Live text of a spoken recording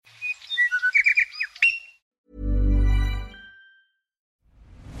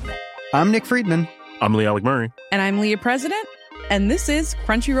I'm Nick Friedman. I'm Lee Alec Murray. And I'm Leah President. And this is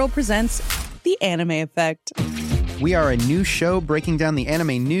Crunchyroll Presents The Anime Effect. We are a new show breaking down the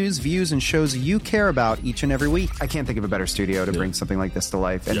anime news, views, and shows you care about each and every week. I can't think of a better studio to bring something like this to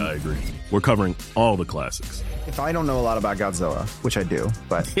life. And I agree. We're covering all the classics. If I don't know a lot about Godzilla, which I do,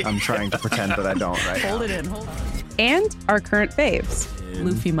 but I'm trying to pretend that I don't right Hold it in. And our current faves.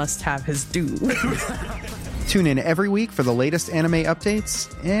 Luffy must have his due. Tune in every week for the latest anime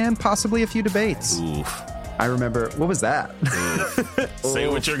updates and possibly a few debates. Oof. I remember, what was that? Say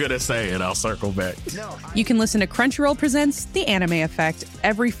what you're going to say and I'll circle back. You can listen to Crunchyroll Presents The Anime Effect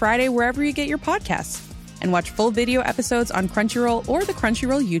every Friday wherever you get your podcasts. And watch full video episodes on Crunchyroll or the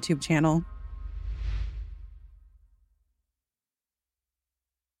Crunchyroll YouTube channel.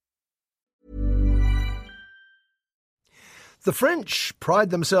 The French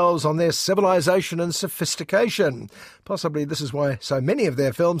pride themselves on their civilization and sophistication. Possibly this is why so many of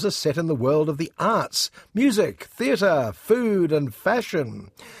their films are set in the world of the arts, music, theatre, food and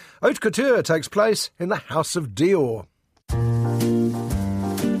fashion. Haute Couture takes place in the House of Dior.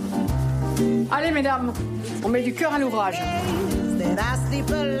 Allez, mesdames, on met du cœur à l'ouvrage.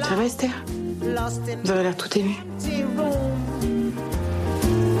 Ça va, Esther? Vous avez l'air tout émue.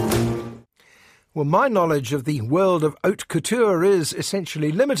 Well, my knowledge of the world of haute couture is essentially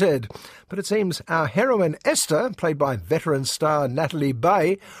limited, but it seems our heroine Esther, played by veteran star Nathalie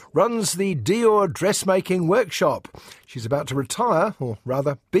Baye, runs the Dior dressmaking workshop. She's about to retire, or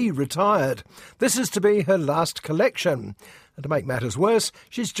rather be retired. This is to be her last collection. And to make matters worse,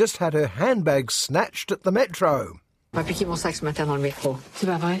 she's just had her handbag snatched at the metro. On m'a piqué mon sac ce matin dans le métro. C'est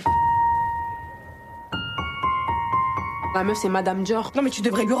pas vrai? La meuf, c'est Madame Dior. Non, mais tu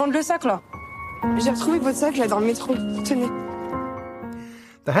devrais lui rendre le sac, là. J'ai retrouvé votre sac là dans le métro. Tenez.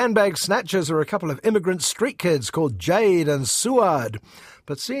 The handbag snatchers are a couple of immigrant street kids called Jade and Suad.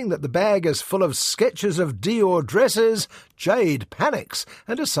 But seeing that the bag is full of sketches of Dior dresses, Jade panics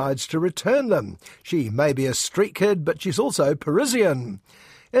and decides to return them. She may be a street kid, but she's also Parisian.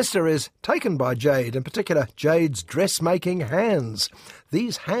 Esther is taken by Jade, in particular Jade's dressmaking hands.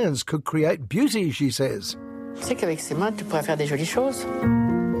 These hands could create beauty, she says. Tu sais qu'avec ses mains, tu pourrais faire des jolies choses.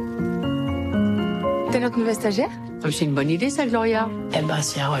 T'es notre nouvelle stagiaire? C'est une bonne idée, ça, Gloria. Eh ben,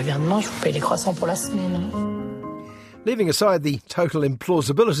 si elle revient demain, je vous paye les croissants pour la semaine. Leaving aside the total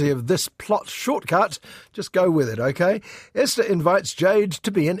implausibility of this plot shortcut, just go with it, OK? Esther invites Jade to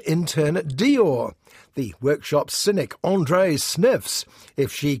be an intern at Dior. The workshop's cynic Andre sniffs.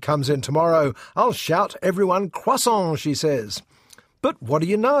 If she comes in tomorrow, I'll shout everyone croissant, she says. But what do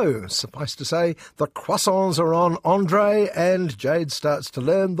you know? Suffice to say, the croissants are on Andre, and Jade starts to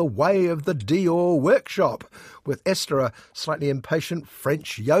learn the way of the Dior workshop, with Esther a slightly impatient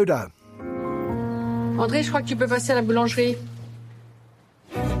French Yoda. André, je crois que tu peux passer à la boulangerie.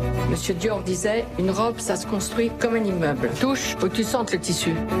 Monsieur Dior disait, une robe, ça se construit comme un immeuble. Touche, faut que tu sentes le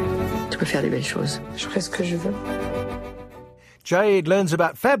tissu. Tu peux faire des belles choses. Je ferai ce que je veux. Jade learns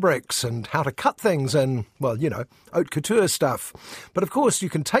about fabrics and how to cut things and, well, you know, haute couture stuff. But of course you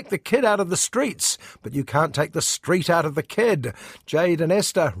can take the kid out of the streets, but you can't take the street out of the kid. Jade and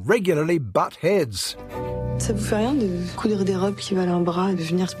Esther regularly butt heads. Ça vous fait rien de coudre des robes qui valent un bras, de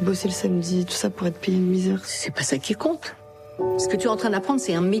venir bosser le samedi, tout ça pour être payé une misère? C'est pas ça qui compte. Ce que tu es en train d'apprendre,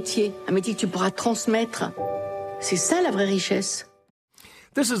 c'est un métier que tu pourras transmettre. C'est ça la vraie richesse.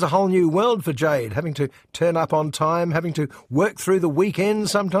 This is a whole new world for Jade, having to turn up on time, having to work through the weekend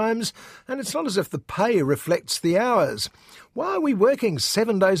sometimes, and it's not as if the pay reflects the hours. Why are we working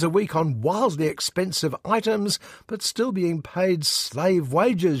 7 days a week on wildly expensive items, but still being paid slave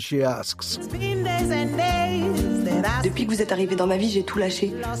wages, she asks. Depuis que vous êtes arrivé dans ma vie, j'ai tout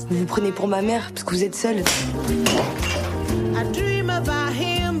lâché. Vous vous prenez pour ma mère, parce que vous êtes seule.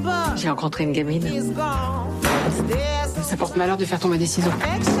 J'ai rencontré une gamine. Ça porte malheur de faire tomber des ciseaux.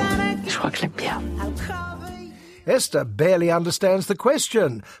 Je crois que je l'aime bien. Esther barely understands the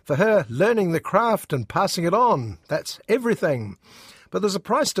question. For her, learning the craft and passing it on, that's everything. But there's a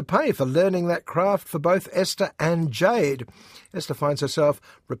price to pay for learning that craft for both Esther and Jade. Esther finds herself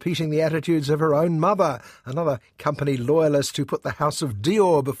repeating the attitudes of her own mother, another company loyalist who put the House of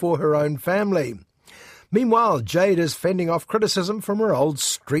Dior before her own family. Meanwhile, Jade is fending off criticism from her old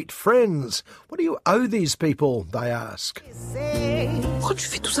street friends. What do you owe these people, they ask. Pourquoi tu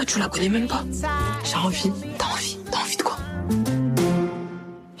fais tout ça? Tu la connais même pas. J'ai envie. T'as envie de quoi?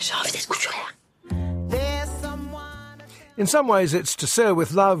 J'ai envie d'être couturière. In some ways it's to sir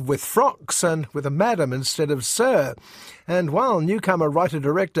with love with frocks and with a madam instead of sir. And while newcomer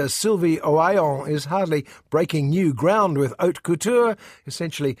writer-director Sylvie Oayon is hardly breaking new ground with Haute Couture,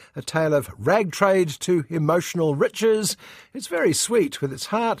 essentially a tale of rag trade to emotional riches, it's very sweet with its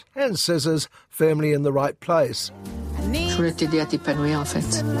heart and scissors firmly in the right place. Je voulais t'aider à t'épanouir, en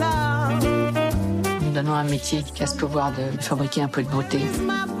fait. Nous donnons un métier qui a ce pouvoir de fabriquer un peu de beauté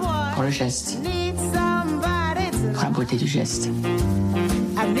pour le geste. Pour la beauté du geste.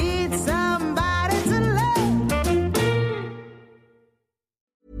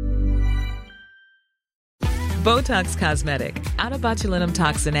 Botox Cosmetic, out of botulinum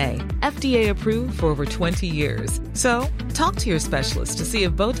toxin A, FDA approved for over 20 years. So, talk to your specialist to see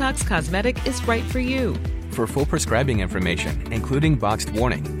if Botox Cosmetic is right for you. For full prescribing information, including boxed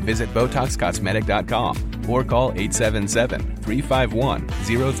warning, visit BotoxCosmetic.com or call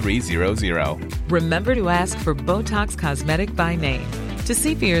 877-351-0300. Remember to ask for Botox Cosmetic by name. To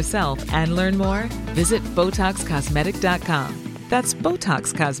see for yourself and learn more, visit BotoxCosmetic.com. That's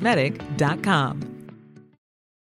BotoxCosmetic.com.